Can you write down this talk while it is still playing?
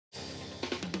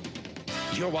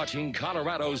You're watching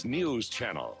Colorado's News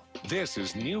Channel. This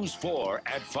is News 4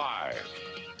 at 5.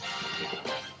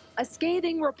 A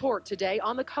scathing report today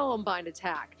on the Columbine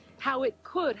attack, how it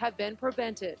could have been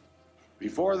prevented.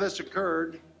 Before this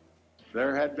occurred,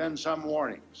 there had been some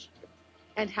warnings.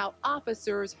 And how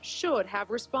officers should have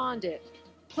responded.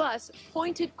 Plus,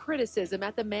 pointed criticism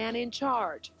at the man in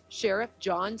charge, Sheriff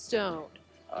John Stone.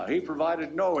 He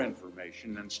provided no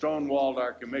information and stonewalled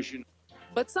our commission.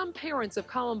 But some parents of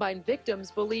Columbine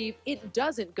victims believe it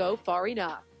doesn't go far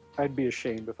enough. I'd be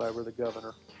ashamed if I were the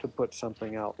governor to put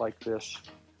something out like this.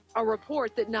 A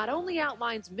report that not only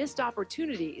outlines missed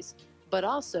opportunities, but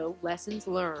also lessons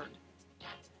learned.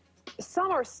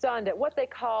 Some are stunned at what they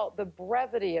call the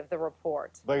brevity of the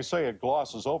report. They say it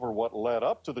glosses over what led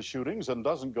up to the shootings and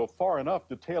doesn't go far enough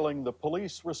detailing the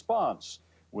police response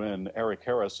when Eric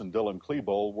Harris and Dylan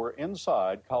Klebold were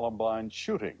inside Columbine's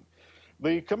shooting.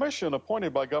 The commission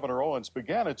appointed by Governor Owens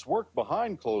began its work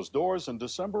behind closed doors in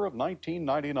December of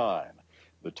 1999.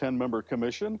 The 10-member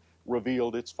commission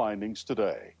revealed its findings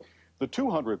today. The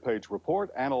 200-page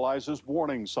report analyzes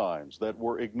warning signs that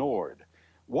were ignored,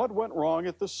 what went wrong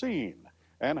at the scene,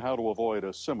 and how to avoid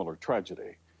a similar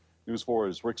tragedy. News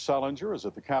 4's Rick Salinger is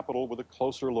at the Capitol with a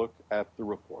closer look at the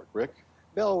report. Rick?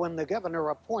 Bill, when the governor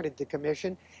appointed the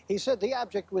commission, he said the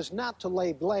object was not to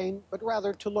lay blame, but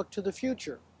rather to look to the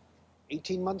future.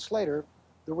 18 months later,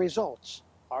 the results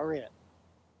are in.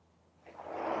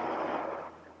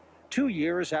 2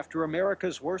 years after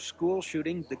America's worst school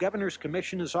shooting, the Governor's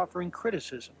Commission is offering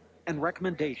criticism and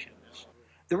recommendations.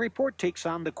 The report takes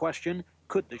on the question,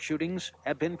 could the shootings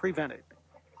have been prevented?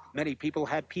 Many people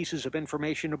had pieces of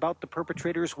information about the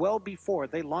perpetrators well before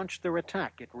they launched their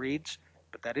attack, it reads,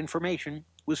 but that information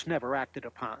was never acted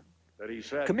upon.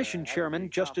 Commission Chairman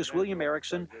Justice William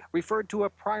Erickson referred to a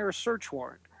prior search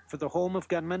warrant for the home of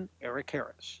gunman Eric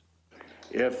Harris.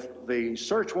 If the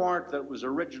search warrant that was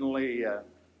originally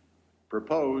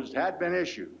proposed had been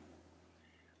issued,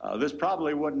 this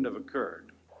probably wouldn't have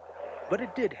occurred. But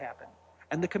it did happen,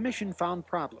 and the commission found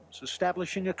problems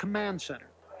establishing a command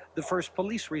center, the first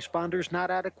police responders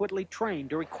not adequately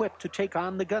trained or equipped to take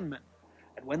on the gunman.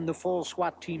 And when the full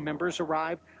SWAT team members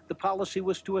arrived, the policy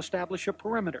was to establish a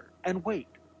perimeter and wait,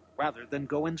 rather than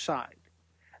go inside.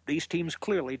 These teams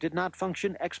clearly did not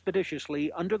function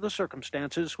expeditiously under the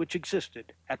circumstances which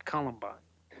existed at Columbine.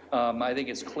 I think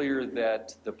it's clear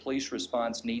that the police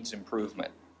response needs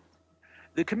improvement.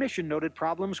 The commission noted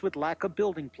problems with lack of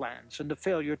building plans and the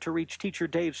failure to reach teacher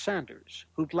Dave Sanders,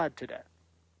 who bled to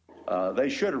death. They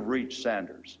should have reached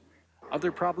Sanders.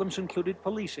 Other problems included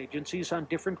police agencies on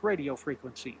different radio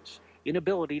frequencies,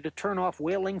 inability to turn off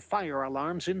wailing fire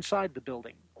alarms inside the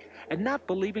building, and not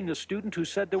believing a student who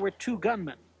said there were 2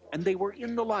 gunmen and they were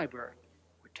in the library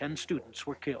where 10 students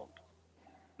were killed.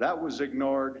 That was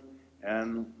ignored,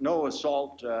 and no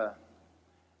assault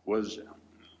was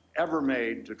ever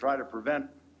made to try to prevent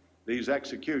these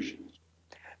executions.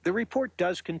 The report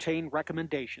does contain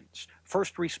recommendations.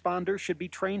 First responders should be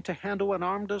trained to handle an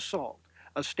armed assault.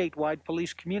 A statewide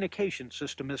police communication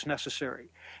system is necessary,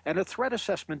 and a threat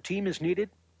assessment team is needed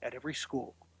at every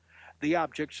school. The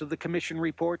objects of the commission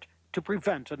report: to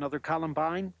prevent another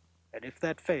Columbine, and if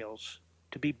that fails,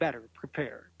 to be better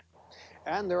prepared.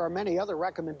 And there are many other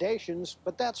recommendations,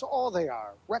 but that's all they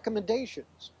are,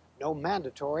 recommendations, no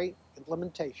mandatory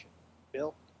implementation.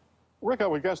 Bill? Rick, I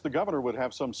would guess the governor would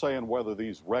have some say in whether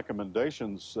these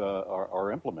recommendations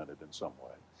are implemented in some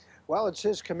way. Well, it's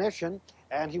his commission,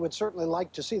 and he would certainly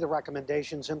like to see the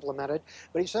recommendations implemented,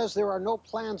 but he says there are no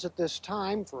plans at this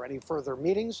time for any further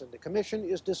meetings, and the commission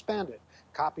is disbanded.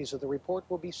 Copies of the report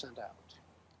will be sent out.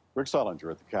 Rick Salinger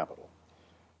at the Capitol.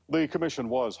 The commission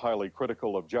was highly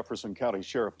critical of Jefferson County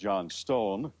Sheriff John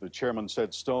Stone. The chairman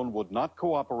said Stone would not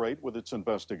cooperate with its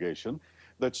investigation,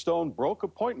 that Stone broke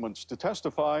appointments to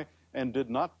testify and did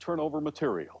not turn over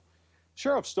material.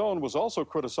 Sheriff Stone was also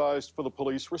criticized for the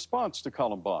police response to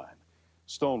Columbine.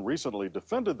 Stone recently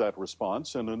defended that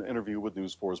response in an interview with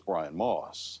News 4's Brian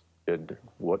Moss. Did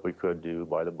what we could do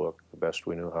by the book, the best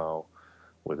we knew how,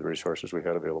 with the resources we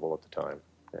had available at the time.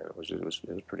 And it was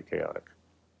pretty chaotic.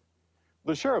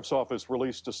 The sheriff's office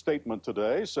released a statement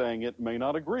today saying it may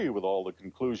not agree with all the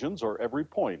conclusions or every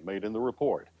point made in the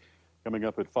report. Coming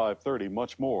up at 5:30,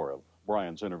 much more of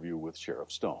Brian's interview with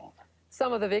Sheriff Stone.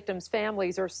 Some of the victims'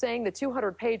 families are saying the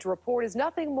 200-page report is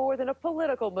nothing more than a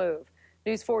political move.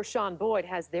 News 4's Sean Boyd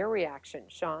has their reaction.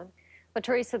 Sean? Well,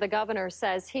 Teresa, the governor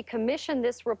says he commissioned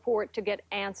this report to get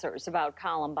answers about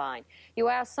Columbine. You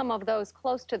ask some of those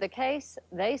close to the case,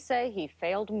 they say he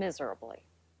failed miserably.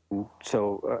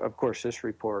 So, of course, this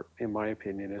report, in my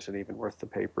opinion, isn't even worth the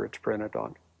paper it's printed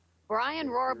on. Brian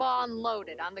Rohrbaugh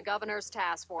unloaded on the governor's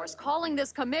task force, calling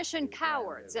this commission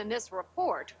cowards and this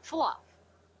report fluff.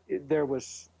 There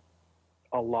was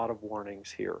a lot of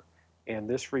warnings here, and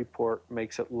this report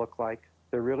makes it look like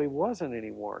there really wasn't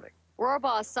any warning.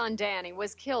 Rohrbaugh's son Danny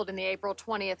was killed in the April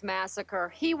 20th massacre.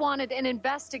 He wanted an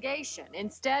investigation.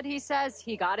 Instead, he says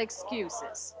he got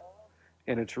excuses.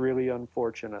 And it's really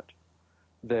unfortunate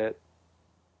that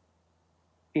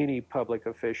any public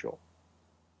official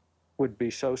would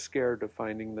be so scared of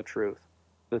finding the truth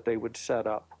that they would set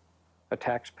up a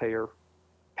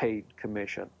taxpayer-paid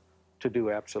commission to do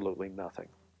absolutely nothing.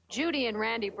 Judy and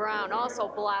Randy Brown also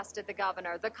blasted the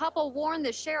governor. The couple warned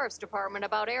the sheriff's department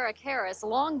about Eric Harris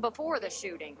long before the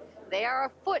shooting. They are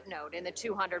a footnote in the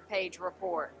 200-page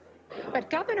report. But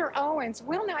Governor Owens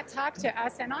will not talk to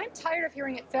us, and I'm tired of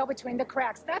hearing it fell between the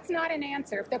cracks. That's not an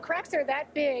answer. If the cracks are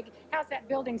that big, how's that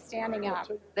building standing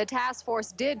up? The task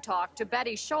force did talk to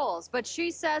Betty Scholes, but she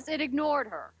says it ignored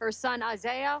her. Her son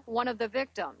Isaiah, one of the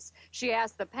victims. She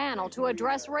asked the panel to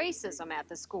address racism at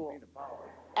the school.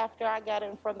 After I got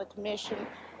in front of the commission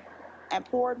and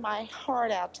poured my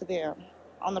heart out to them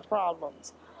on the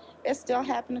problems, it's still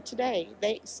happening today.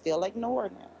 They still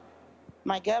ignored it.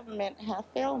 My government has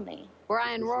failed me.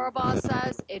 Brian Rohrbaugh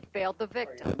says it failed the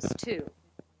victims, too.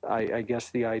 I guess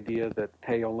the idea that,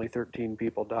 hey, only 13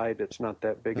 people died, it's not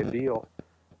that big a deal,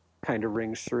 kind of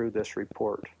rings through this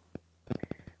report.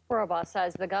 Rohrbaugh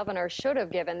says the governor should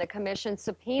have given the commission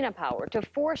subpoena power to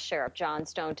force Sheriff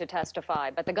Johnstone to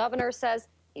testify, but the governor says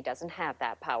he doesn't have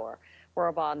that power.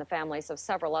 Rohrbaugh and the families of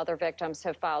several other victims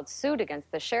have filed suit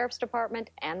against the Sheriff's Department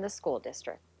and the school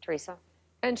district. Teresa?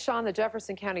 And Sean, the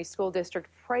Jefferson County School District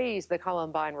praised the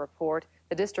Columbine report.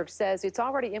 The district says it's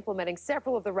already implementing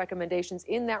several of the recommendations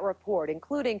in that report,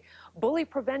 including bully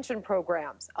prevention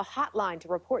programs, a hotline to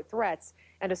report threats,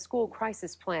 and a school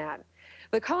crisis plan.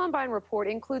 The Columbine report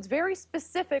includes very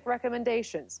specific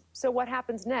recommendations. So what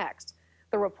happens next?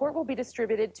 The report will be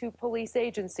distributed to police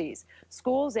agencies,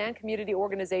 schools, and community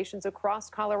organizations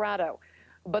across Colorado.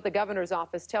 But the governor's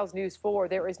office tells News 4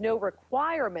 there is no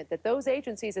requirement that those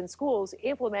agencies and schools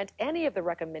implement any of the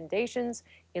recommendations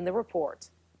in the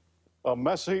report. A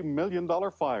messy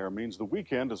million-dollar fire means the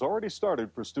weekend has already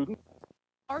started for students.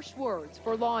 Harsh words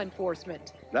for law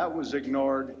enforcement. That was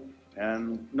ignored,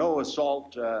 and no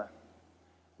assault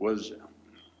was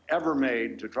ever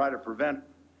made to try to prevent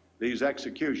these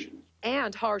executions.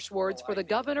 And harsh words for the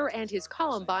governor and his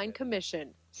Columbine commission.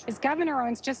 Is Governor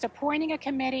Owens just appointing a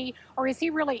committee, or is he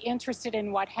really interested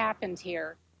in what happened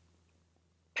here?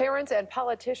 Parents and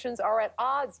politicians are at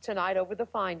odds tonight over the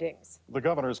findings. The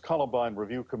governor's Columbine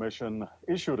Review Commission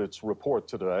issued its report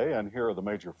today, and here are the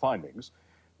major findings.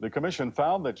 The commission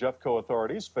found that Jeffco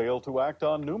authorities failed to act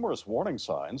on numerous warning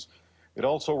signs. It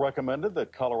also recommended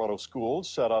that Colorado schools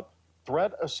set up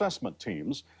threat assessment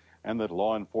teams and that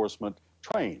law enforcement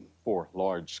train for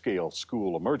large-scale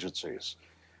school emergencies.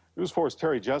 News 4's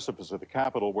Terry Jessup is at the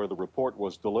Capitol where the report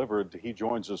was delivered. He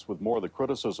joins us with more of the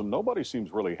criticism. Nobody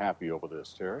seems really happy over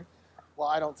this, Terry. Well,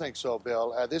 I don't think so,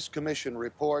 Bill. This commission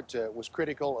report was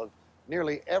critical of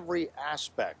nearly every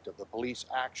aspect of the police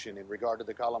action in regard to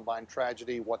the Columbine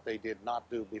tragedy, what they did not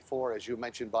do before, as you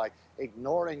mentioned, by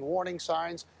ignoring warning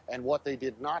signs, and what they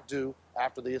did not do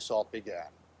after the assault began.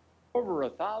 Over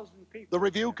 1,000 people. The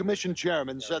Review Commission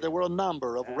chairman said there were a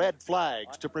number of red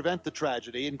flags to prevent the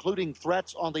tragedy, including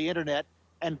threats on the internet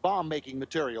and bomb-making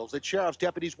materials that sheriff's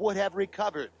deputies would have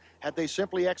recovered had they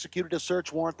simply executed a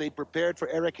search warrant they'd prepared for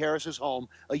Eric Harris's home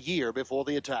a year before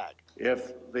the attack.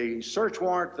 If the search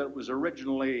warrant that was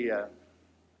originally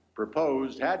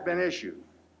proposed had been issued,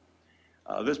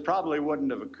 this probably wouldn't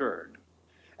have occurred.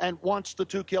 And once the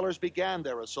two killers began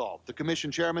their assault, the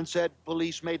commission chairman said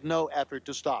police made no effort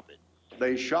to stop it.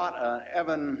 They shot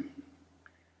Evan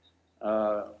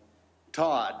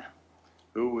Todd,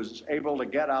 who was able to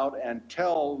get out and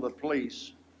tell the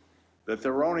police that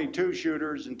there were only two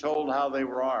shooters and told how they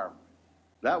were armed.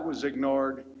 That was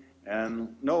ignored,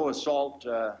 and no assault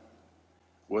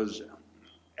was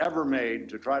ever made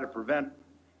to try to prevent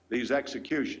these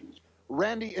executions.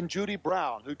 Randy and Judy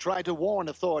Brown, who tried to warn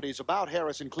authorities about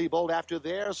Harris and Klebold after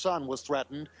their son was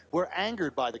threatened, were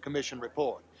angered by the commission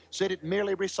report, said it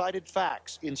merely recited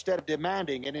facts instead of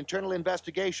demanding an internal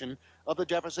investigation of the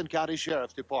Jefferson County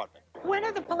Sheriff's Department. When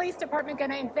are the police department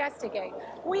going to investigate?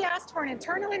 We asked for an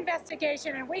internal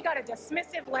investigation, and we got a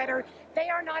dismissive letter. They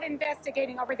are not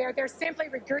investigating over there. They're simply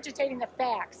regurgitating the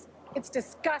facts. It's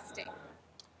disgusting.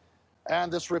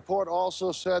 And this report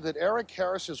also said that Eric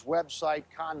Harris's website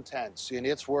contents, in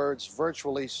its words,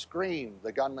 virtually screamed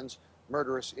the gunman's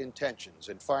murderous intentions.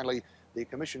 And finally, the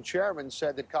commission chairman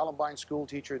said that Columbine school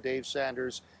teacher Dave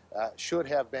Sanders should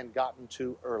have been gotten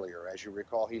to earlier. As you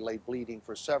recall, he lay bleeding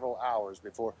for several hours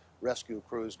before rescue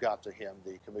crews got to him.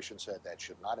 The commission said that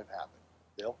should not have happened.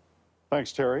 Bill?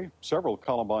 Thanks, Terry. Several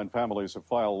Columbine families have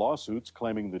filed lawsuits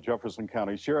claiming the Jefferson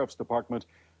County Sheriff's Department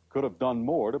could have done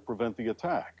more to prevent the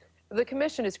attack. The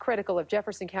commission is critical of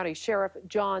Jefferson County Sheriff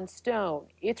John Stone.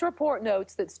 Its report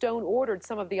notes that Stone ordered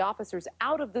some of the officers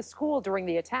out of the school during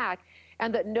the attack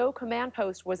and that no command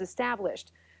post was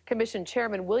established. Commission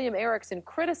Chairman William Erickson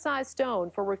criticized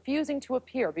Stone for refusing to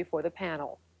appear before the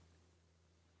panel.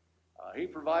 He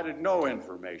provided no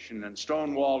information and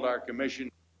stonewalled our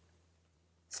commission.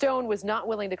 Stone was not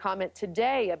willing to comment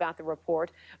today about the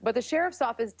report, but the sheriff's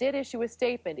office did issue a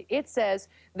statement. It says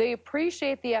they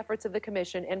appreciate the efforts of the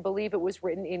commission and believe it was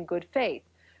written in good faith.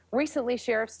 Recently,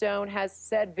 Sheriff Stone has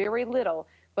said very little,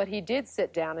 but he did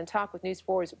sit down and talk with News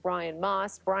 4's Brian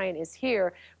Moss. Brian is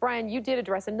here. Brian, you did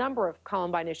address a number of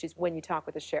Columbine issues when you talked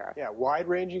with the sheriff. Yeah,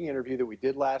 wide-ranging interview that we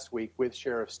did last week with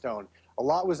Sheriff Stone. A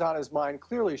lot was on his mind.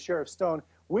 Clearly, Sheriff Stone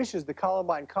wishes the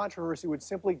Columbine controversy would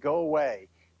simply go away.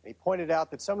 He pointed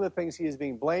out that some of the things he is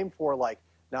being blamed for, like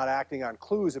not acting on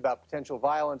clues about potential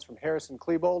violence from Harrison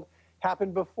Klebold,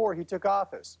 happened before he took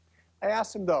office. I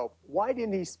asked him, though, why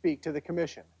didn't he speak to the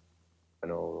commission? I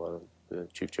know the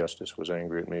Chief Justice was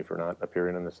angry at me for not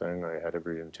appearing in the thing. I had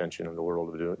every intention in the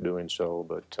world of doing so,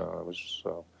 but I was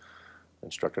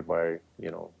instructed by,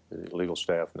 the legal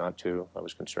staff not to. I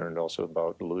was concerned also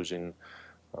about losing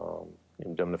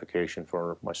indemnification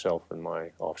for myself and my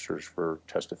officers for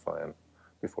testifying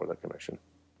before the commission.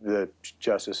 The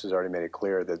justice has already made it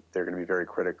clear that they're going to be very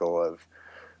critical of,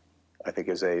 I think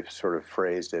as they sort of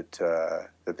phrased it,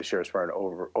 that the Sheriff's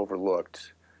Department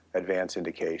overlooked advance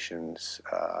indications,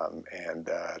 and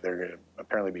they're going to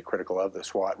apparently be critical of the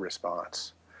SWAT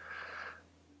response.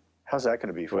 How's that going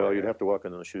to be for you? Well, you'd have to walk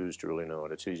in those shoes to really know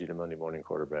it. It's easy to Monday morning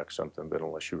quarterback something, but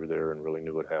unless you were there and really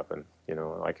knew what happened,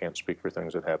 I can't speak for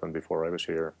things that happened before I was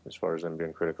here. As far as them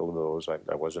being critical of those, I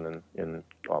wasn't in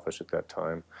office at that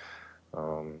time.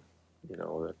 I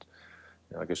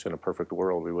guess in a perfect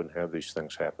world we wouldn't have these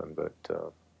things happen, but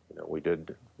we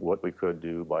did what we could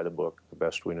do by the book, the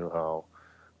best we knew how,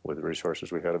 with the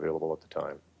resources we had available at the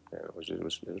time, and it was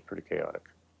pretty chaotic.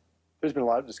 There's been a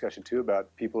lot of discussion, too, about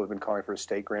people who have been calling for a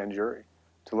state grand jury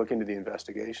to look into the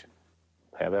investigation.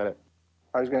 Have at it.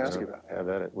 I was going to ask you about that. Have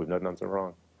at it. We've done nothing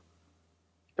wrong.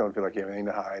 Don't feel like you have anything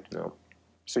to hide? No.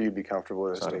 So you'd be comfortable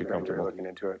with a state grand jury looking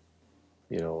into it?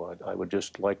 I would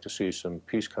just like to see some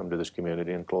peace come to this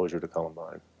community and closure to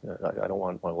Columbine. I don't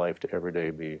want my life to every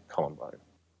day be Columbine.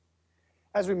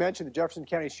 As we mentioned, the Jefferson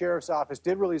County Sheriff's Office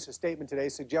did release a statement today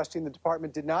suggesting the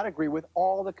department did not agree with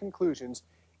all the conclusions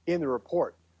in the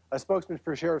report. A spokesman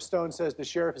for Sheriff Stone says the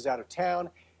sheriff is out of town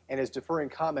and is deferring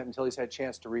comment until he's had a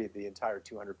chance to read the entire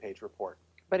 200-page report.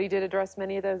 But he did address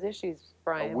many of those issues,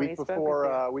 Brian. A week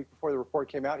before the report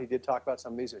came out, he did talk about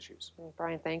some of these issues.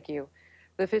 Brian, thank you.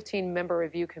 The 15-member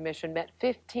review commission met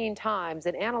 15 times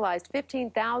and analyzed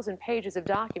 15,000 pages of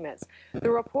documents.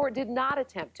 The report did not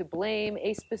attempt to blame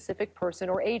a specific person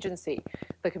or agency.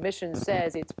 The commission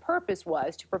says its purpose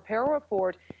was to prepare a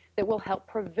report that will help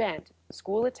prevent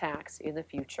school attacks in the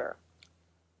future.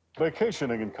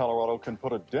 Vacationing in Colorado can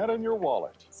put a dent in your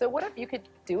wallet. So what if you could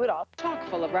do it all? Chock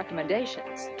full of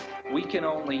recommendations. We can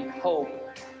only hope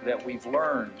that we've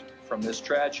learned from this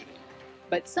tragedy.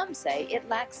 But some say it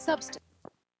lacks substance.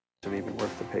 Isn't even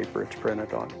worth the paper it's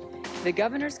printed on. The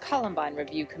Governor's Columbine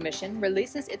Review Commission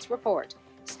releases its report,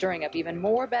 stirring up even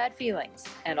more bad feelings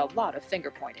and a lot of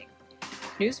finger-pointing.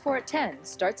 News 4 at 10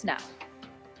 starts now.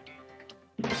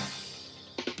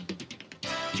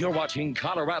 You're watching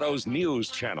Colorado's News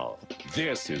Channel.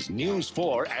 This is News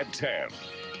 4 at 10.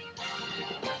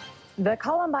 The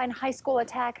Columbine High School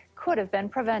attack could have been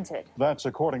prevented. That's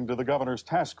according to the governor's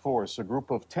task force, a group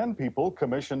of 10 people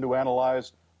commissioned to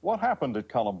analyze what happened at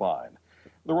Columbine.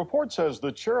 The report says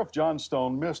that Sheriff John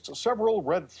Stone missed several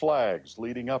red flags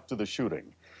leading up to the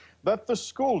shooting, that the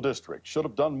school district should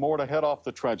have done more to head off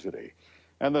the tragedy,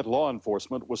 and that law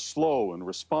enforcement was slow in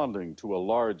responding to a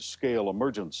large-scale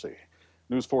emergency.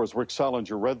 News 4's Rick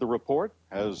Salinger read the report,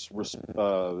 has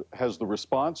the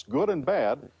response, good and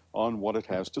bad, on what it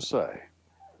has to say.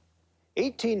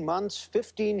 18 months,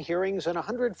 15 hearings, and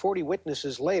 140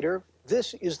 witnesses later,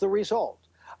 this is the result.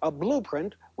 A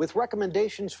blueprint with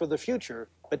recommendations for the future,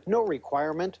 but no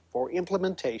requirement for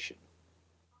implementation.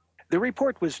 The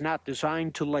report was not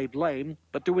designed to lay blame,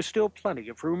 but there was still plenty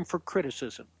of room for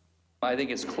criticism. I think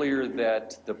it's clear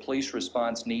that the police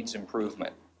response needs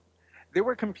improvement. There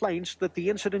were complaints that the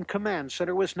Incident Command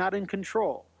Center was not in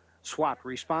control. SWAT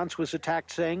response was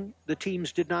attacked, saying the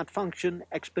teams did not function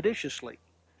expeditiously.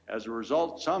 As a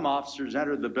result, some officers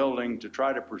entered the building to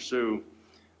try to pursue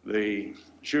the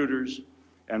shooters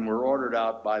and were ordered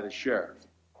out by the sheriff.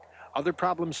 Other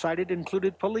problems cited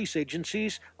included police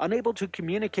agencies unable to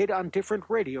communicate on different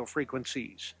radio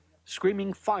frequencies,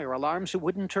 screaming fire alarms that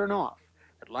wouldn't turn off,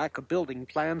 and lack of building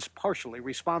plans partially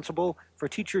responsible for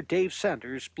teacher Dave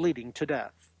Sanders bleeding to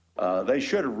death. They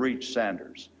should have reached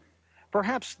Sanders.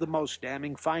 Perhaps the most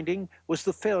damning finding was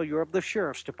the failure of the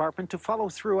Sheriff's Department to follow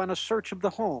through on a search of the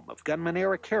home of gunman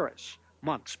Eric Harris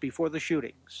months before the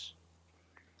shootings.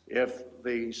 If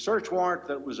the search warrant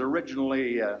that was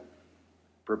originally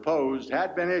proposed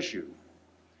had been issued,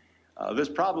 this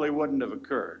probably wouldn't have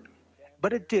occurred.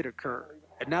 But it did occur,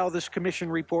 and now this commission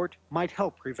report might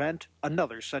help prevent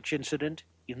another such incident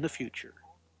in the future.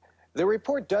 The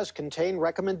report does contain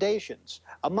recommendations.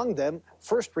 Among them,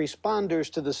 first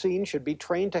responders to the scene should be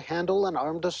trained to handle an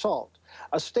armed assault.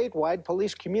 A statewide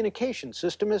police communication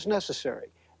system is necessary,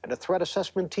 and a threat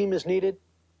assessment team is needed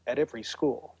at every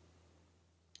school.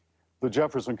 The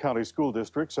Jefferson County School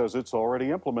District says it's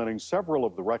already implementing several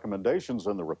of the recommendations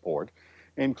in the report,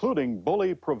 including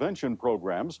bully prevention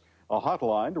programs, a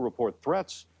hotline to report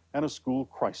threats, and a school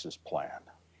crisis plan.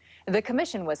 The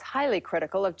commission was highly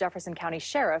critical of Jefferson County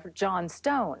Sheriff John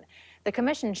Stone. The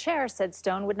commission chair said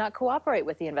Stone would not cooperate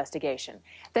with the investigation,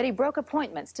 that he broke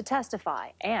appointments to testify,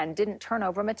 and didn't turn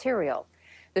over material.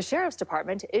 The Sheriff's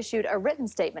Department issued a written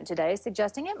statement today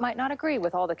suggesting it might not agree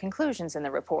with all the conclusions in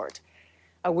the report.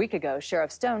 A week ago,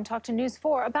 Sheriff Stone talked to News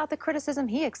 4 about the criticism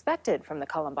he expected from the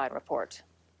Columbine report.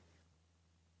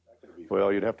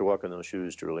 Well, you'd have to walk in those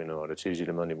shoes to really know it. It's easy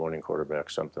to Monday morning quarterback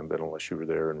something, but unless you were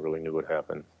there and really knew what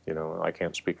happened, you know, I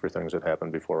can't speak for things that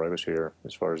happened before I was here.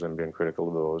 As far as them being critical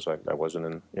of those, I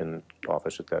wasn't in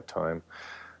office at that time.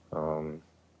 I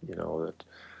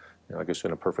guess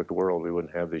in a perfect world we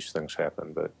wouldn't have these things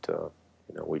happen, but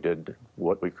we did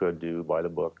what we could do by the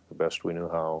book, the best we knew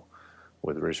how,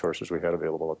 with the resources we had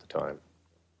available at the time.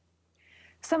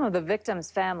 Some of the victims'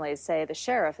 families say the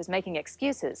sheriff is making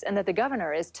excuses and that the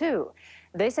governor is too.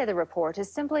 They say the report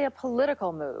is simply a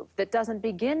political move that doesn't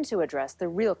begin to address the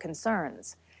real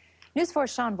concerns. News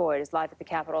 4's Sean Boyd is live at the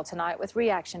Capitol tonight with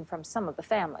reaction from some of the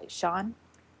families. Sean?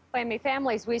 Amy,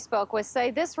 families we spoke with say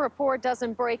this report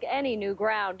doesn't break any new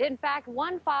ground. In fact,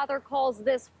 one father calls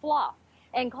this fluff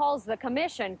and calls the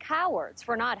commission cowards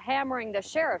for not hammering the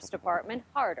sheriff's department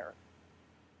harder.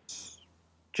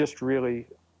 Just really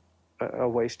a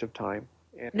waste of time.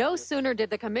 No sooner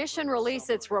did the commission release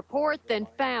its report than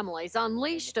families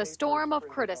unleashed a storm of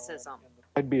criticism.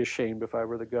 I'd be ashamed if I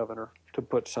were the governor to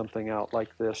put something out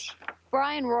like this.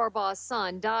 Brian Rohrbaugh's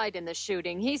son died in the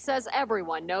shooting. He says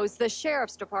everyone knows the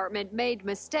sheriff's department made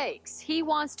mistakes. He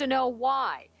wants to know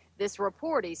why. This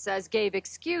report, he says, gave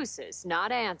excuses,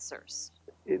 not answers.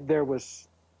 There was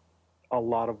a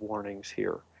lot of warnings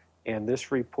here, and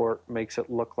this report makes it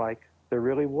look like there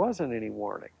really wasn't any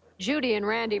warning. Judy and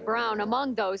Randy Brown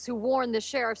among those who warned the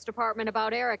sheriff's department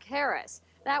about Eric Harris.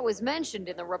 That was mentioned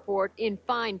in the report in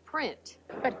fine print.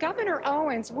 But Governor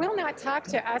Owens will not talk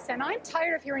to us, and I'm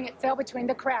tired of hearing it fell between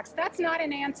the cracks. That's not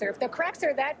an answer. If the cracks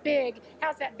are that big,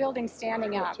 how's that building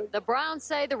standing up? The Browns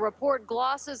say the report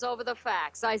glosses over the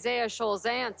facts. Isaiah Scholl's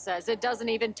aunt says it doesn't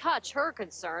even touch her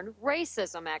concern,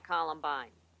 racism at Columbine.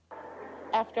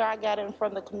 After I got in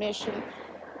front of the commission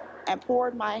and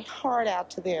poured my heart out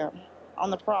to them on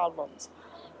the problems,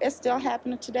 it's still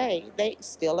happening today. They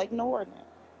still ignoring it.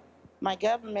 My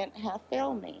government have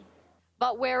failed me.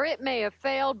 But where it may have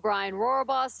failed, Brian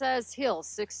Rohrbaugh says he'll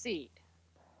succeed.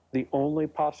 The only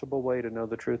possible way to know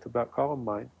the truth about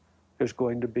Columbine is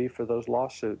going to be for those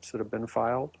lawsuits that have been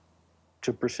filed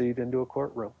to proceed into a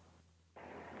courtroom.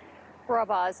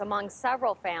 Rohrbaugh is among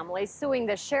several families suing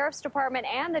the Sheriff's Department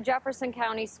and the Jefferson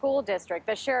County School District.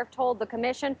 The sheriff told the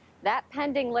commission that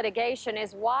pending litigation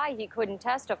is why he couldn't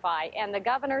testify, and the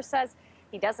governor says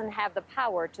he doesn't have the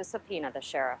power to subpoena the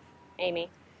sheriff.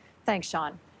 Amy? Thanks,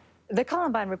 Sean. The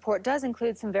Columbine report does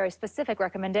include some very specific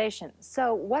recommendations.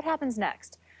 So what happens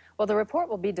next? Well, the report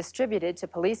will be distributed to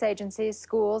police agencies,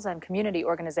 schools, and community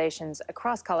organizations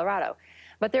across Colorado.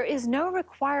 But there is no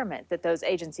requirement that those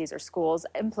agencies or schools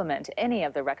implement any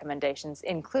of the recommendations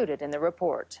included in the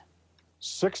report.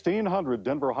 1,600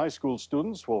 Denver high school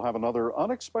students will have another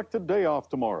unexpected day off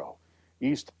tomorrow.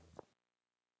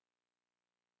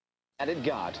 And it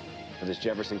got. For this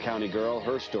Jefferson County girl,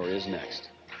 her story is next.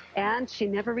 And she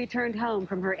never returned home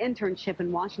from her internship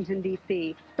in Washington,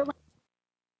 D.C.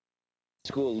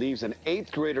 School leaves an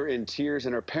 8th grader in tears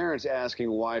and her parents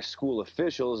asking why school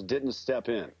officials didn't step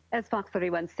in. As Fox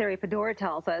 31's Sari Fedora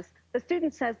tells us, the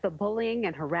student says the bullying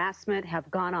and harassment have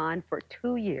gone on for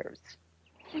 2 years.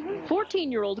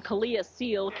 14-year-old Kalia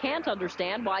Seal can't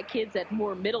understand why kids at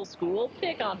Moore Middle School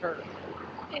pick on her.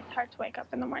 It's hard to wake up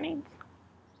in the mornings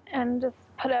and just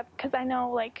put up, because I know,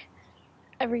 like,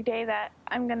 every day that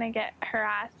I'm going to get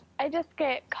harassed. I just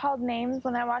get called names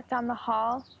when I walk down the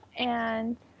hall,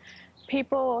 and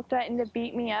people threaten to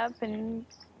beat me up and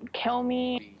kill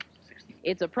me.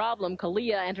 It's a problem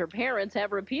Kalia and her parents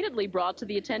have repeatedly brought to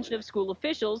the attention of school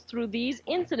officials through these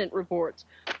incident reports.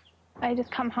 I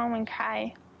just come home and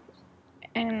cry,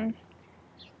 and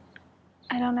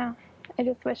I don't know. I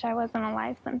just wish I wasn't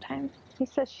alive sometimes. He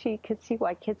says she could see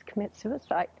why kids commit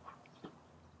suicide.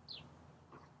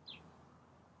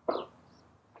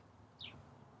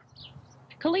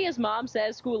 Kalia's mom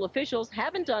says school officials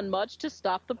haven't done much to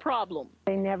stop the problem.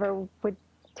 They never would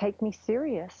take me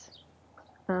serious.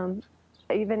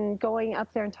 Even going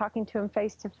up there and talking to him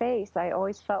face to face, I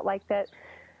always felt like that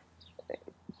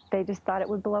they just thought it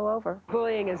would blow over.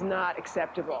 Bullying is not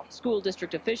acceptable. School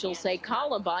district officials say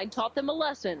Columbine taught them a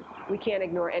lesson. We can't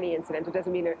ignore any incident. It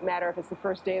doesn't matter if it's the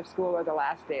first day of school or the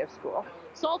last day of school.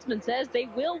 Saltzman says they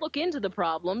will look into the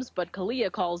problems, but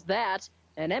Kalia calls that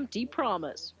an empty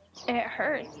promise. It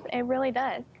hurts. It really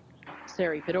does.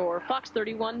 Sari Fedor, Fox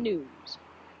 31 News.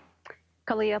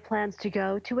 Kalia plans to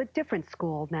go to a different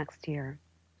school next year.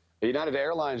 The United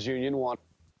Airlines Union wants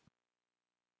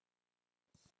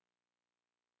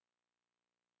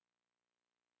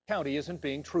county isn't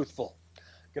being truthful.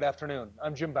 Good afternoon.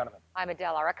 I'm Jim Benneman. I'm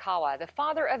Adele Arakawa. The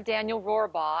father of Daniel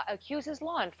Rohrbaugh accuses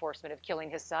law enforcement of killing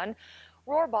his son.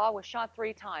 Rohrbaugh was shot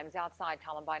 3 times outside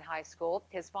Columbine High School.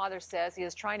 His father says he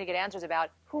is trying to get answers about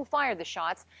who fired the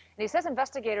shots, and he says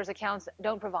investigators' accounts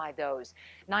don't provide those.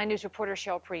 9 News reporter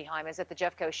Cheryl Preheim is at the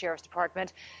Jeffco Sheriff's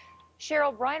Department.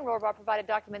 Cheryl, Brian Rohrbaugh provided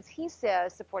documents he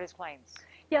says support his claims.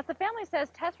 Yes, the family says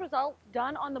test results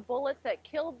done on the bullets that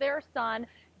killed their son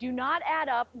do not add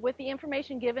up with the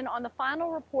information given on the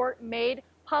final report made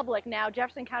public. Now,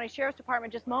 Jefferson County Sheriff's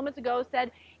Department just moments ago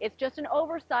said it's just an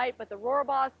oversight, but the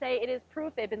Rohrbaughs say it is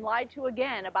proof they've been lied to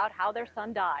again about how their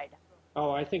son died.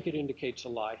 Oh, I think it indicates a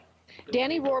lie.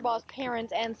 Danny Rohrbaugh's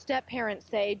parents and step-parents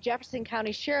say Jefferson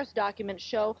County Sheriff's documents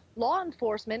show law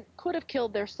enforcement could have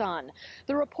killed their son.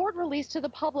 The report released to the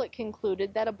public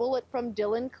concluded that a bullet from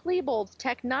Dylan Klebold's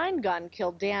Tech-9 gun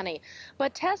killed Danny.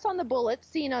 But tests on the bullet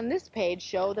seen on this page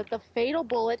show that the fatal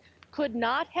bullet could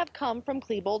not have come from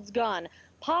Klebold's gun,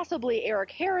 possibly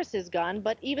Eric Harris's gun,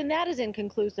 but even that is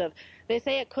inconclusive. They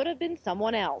say it could have been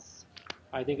someone else.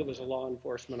 I think it was a law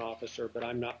enforcement officer, but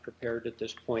I'm not prepared at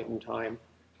this point in time,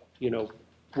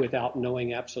 without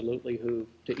knowing absolutely who,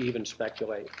 to even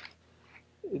speculate.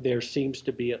 There seems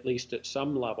to be, at least at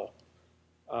some level,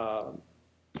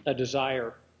 a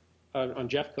desire on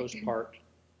Jeffco's part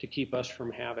to keep us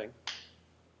from having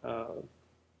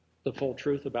the full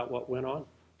truth about what went on.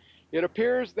 It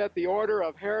appears that the order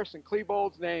of Harris and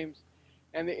Klebold's names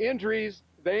and the injuries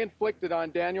they inflicted on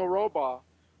Daniel Rohrbaugh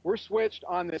were switched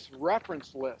on this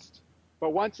reference list.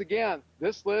 But once again,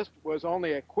 this list was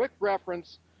only a quick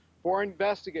reference for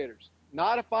investigators,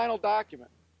 not a final document.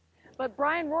 But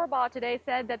Brian Rohrbaugh today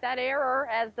said that error,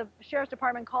 as the Sheriff's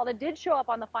Department called it, did show up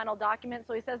on the final document,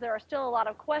 so he says there are still a lot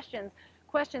of questions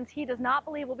he does not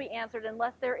believe will be answered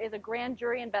unless there is a grand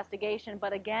jury investigation.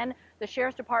 But again, the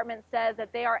Sheriff's Department says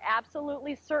that they are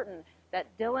absolutely certain that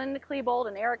Dylan Klebold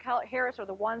and Eric Harris are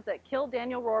the ones that killed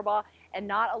Daniel Rohrbaugh and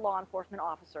not a law enforcement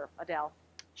officer. Adele.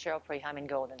 Cheryl Preheim in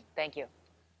Golden. Thank you.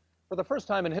 For the first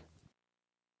time in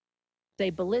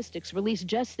history, ballistics released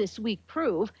just this week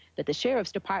prove that the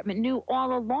Sheriff's Department knew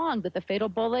all along that the fatal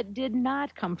bullet did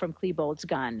not come from Klebold's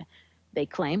gun. They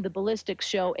claim the ballistics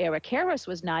show Eric Harris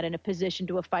was not in a position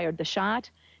to have fired the shot.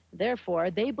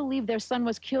 Therefore, they believe their son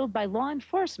was killed by law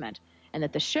enforcement and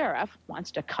that the sheriff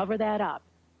wants to cover that up.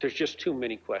 There's just too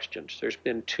many questions. There's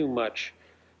been too much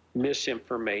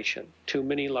misinformation, too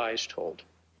many lies told.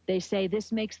 They say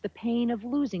this makes the pain of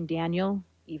losing Daniel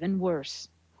even worse.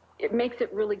 It makes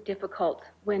it really difficult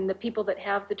when the people that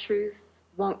have the truth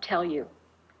won't tell you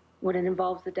when it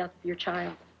involves the death of your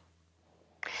child.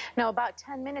 Now, about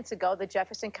 10 minutes ago, the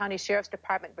Jefferson County Sheriff's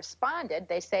Department responded.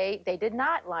 They say they did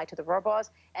not lie to the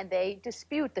Rohrbaughs, and they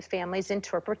dispute the family's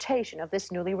interpretation of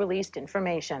this newly released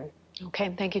information.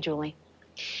 Okay, thank you, Julie.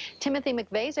 Timothy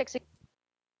McVeigh's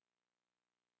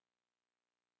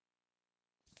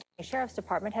Sheriff's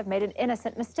Department have made an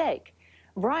innocent mistake.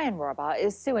 Brian Rohrbaugh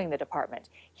is suing the department.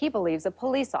 He believes a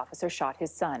police officer shot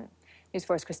his son. News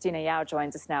 4's Christina Yao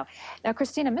joins us now. Now,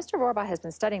 Christina, Mr. Rohrbaugh has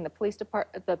been studying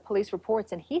the police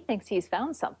reports, and he thinks he's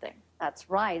found something. That's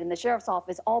right, and the sheriff's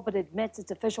office all but admits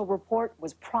its official report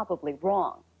was probably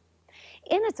wrong.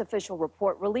 In its official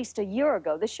report released a year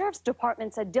ago, the Sheriff's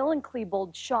Department said Dylan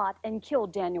Klebold shot and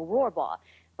killed Daniel Rohrbaugh.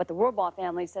 But the Rohrbaugh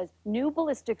family says new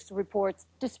ballistics reports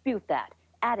dispute that,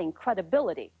 adding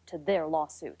credibility to their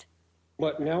lawsuit.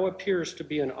 What now appears to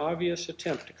be an obvious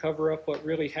attempt to cover up what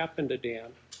really happened to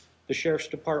Dan, the Sheriff's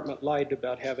Department lied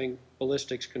about having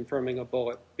ballistics confirming a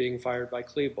bullet being fired by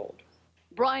Klebold.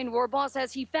 Brian Rohrbaugh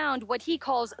says he found what he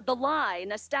calls the lie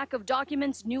in a stack of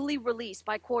documents newly released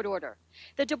by court order.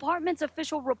 The department's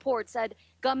official report said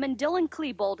gunman Dylan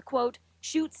Klebold, quote,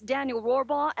 shoots Daniel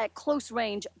Rohrbaugh at close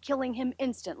range, killing him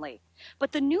instantly.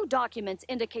 But the new documents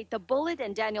indicate the bullet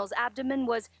in Daniel's abdomen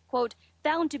was, quote,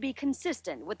 found to be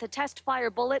consistent with the test fire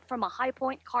bullet from a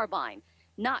high-point carbine.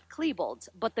 Not Klebold's,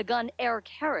 but the gun Eric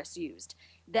Harris used.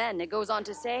 Then it goes on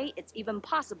to say it's even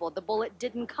possible the bullet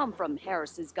didn't come from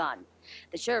Harris's gun.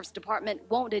 The Sheriff's Department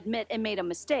won't admit it made a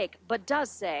mistake, but does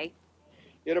say,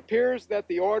 it appears that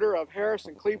the order of Harris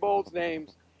and Klebold's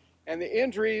names and the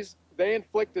injuries they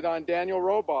inflicted on Daniel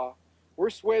Rohrbaugh were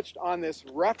switched on this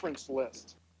reference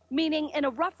list. Meaning in a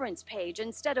reference page,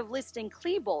 instead of listing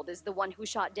Klebold as the one who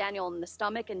shot Daniel in the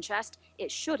stomach and chest,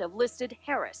 it should have listed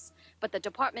Harris. But the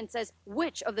department says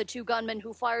which of the two gunmen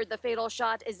who fired the fatal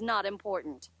shot is not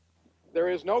important. There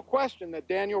is no question that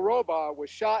Daniel Rohrbaugh was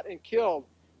shot and killed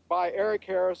by Eric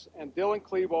Harris and Dylan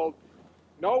Klebold.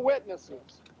 No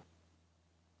witnesses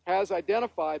has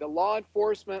identified a law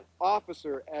enforcement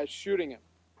officer as shooting him.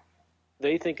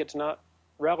 They think it's not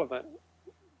relevant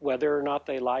whether or not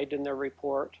they lied in their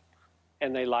report,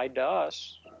 and they lied to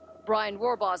us. Brian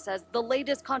Rohrbaugh says the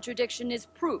latest contradiction is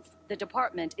proof the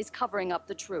department is covering up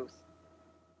the truth.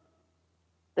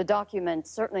 The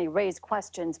documents certainly raise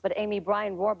questions, but Amy,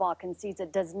 Brian Rohrbaugh concedes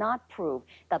it does not prove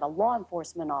that a law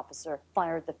enforcement officer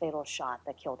fired the fatal shot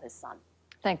that killed his son.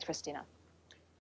 Thanks, Christina.